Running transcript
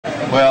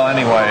Well,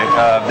 anyway,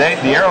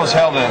 the AEROS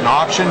held an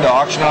auction to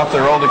auction off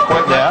their old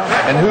equipment.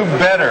 Yeah. And who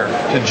better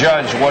to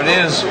judge what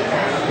is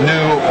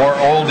new or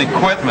old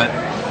equipment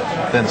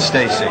than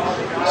Stacie,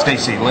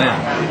 Lynn.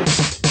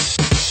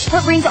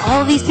 What brings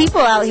all of these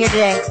people out here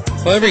today?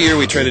 Well, every year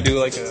we try to do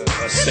like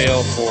a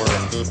sale for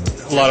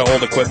a lot of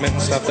old equipment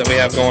and stuff that we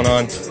have going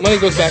on. Money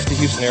goes back to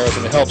Houston AEROS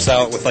and it helps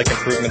out with like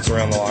improvements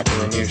around the locker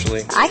room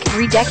usually. I could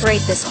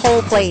redecorate this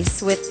whole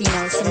place with, you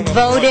know, some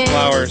votives.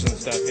 Flowers and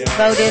stuff, yeah.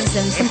 Votives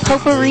and some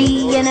potpourri,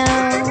 you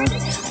know.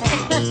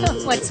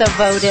 What's a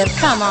votive?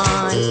 Come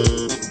on.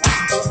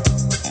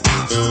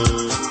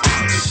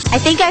 I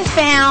think I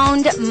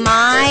found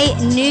my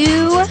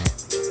new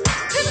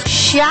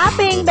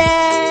shopping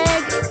bag.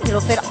 It'll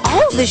fit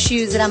all of the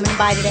shoes that I'm going to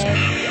buy today.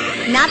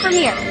 Not from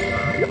here.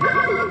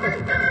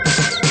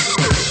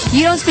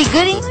 You don't speak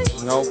good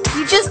English? No.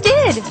 You just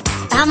did.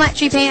 How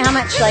much are you paying? How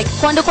much? Like,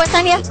 ¿cuánto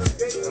cuestan ya?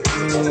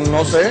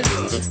 No sé. I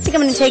think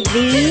I'm going to take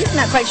these.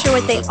 Not quite sure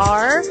what they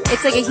are.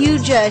 It's like a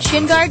huge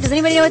shin guard. Does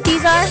anybody know what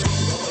these are?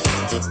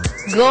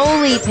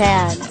 Goalie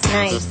pads.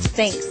 Nice.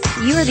 Thanks.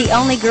 You are the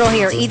only girl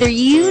here. Either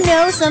you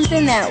know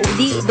something that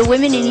the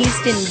women in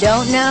Houston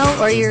don't know,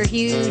 or you're a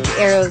huge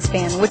AEROS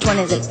fan. Which one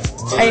is it?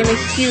 I am a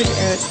huge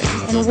AEROS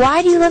fan. And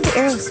why do you love the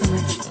AEROS so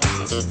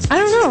much? I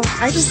don't know.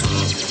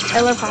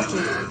 I love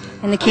hockey.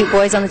 And the cute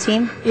boys on the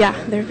team? Yeah,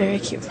 they're very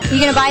cute. You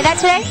going to buy that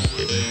today?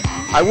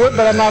 I would,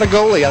 but I'm not a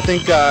goalie. I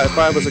think if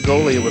I was a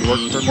goalie, it would work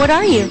for me. What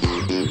are you?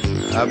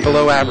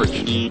 Below average.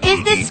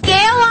 Is this scale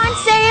on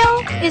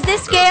sale? Is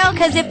this scale?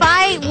 Because if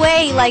I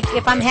weigh, like,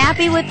 if I'm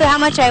happy with how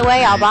much I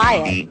weigh, I'll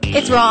buy it.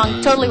 It's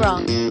wrong. Totally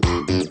wrong.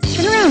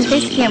 Turn around.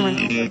 Face the camera.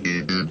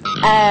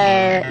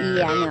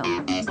 Yeah, no.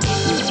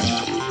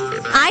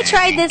 I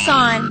tried this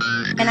on,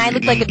 and I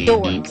look like a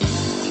dork.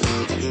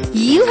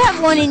 You have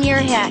one in your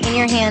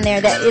hand there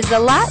that is a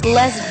lot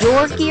less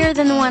dorkier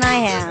than the one I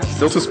have.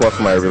 Still too small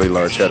for my really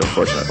large head,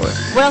 unfortunately.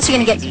 What else are you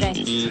going to get today?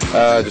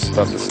 Just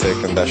about the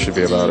steak, and that should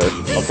be about it.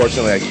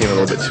 Unfortunately, I came a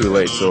little bit too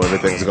late, so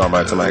everything's gone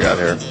by the time I got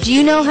here. Do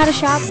you know how to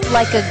shop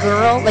like a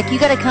girl? Like, you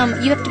got to come,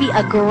 you have to be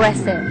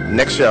aggressive.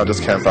 Next year, I'll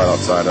just camp out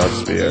outside. I'll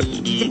just be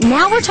it.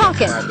 Now we're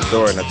talking. At the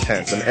door in a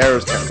tent, and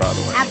AEROS tent, by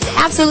the way.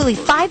 Absolutely.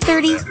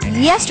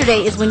 5:30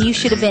 yesterday is when you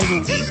should have been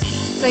here.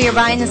 So you're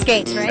buying the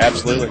skates, right?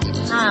 Absolutely.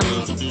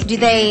 Do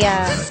they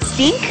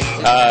stink?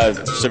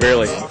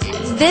 Severely.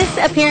 This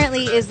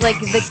apparently is like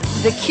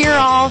the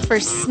cure-all for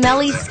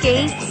smelly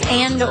skates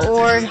and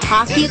or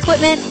hockey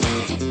equipment.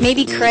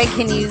 Maybe Craig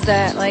can use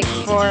that, like,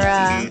 for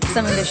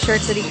some of the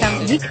shirts that he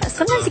comes.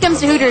 Sometimes he comes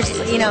to Hooters,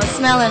 you know,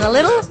 smelling a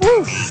little.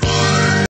 Woo.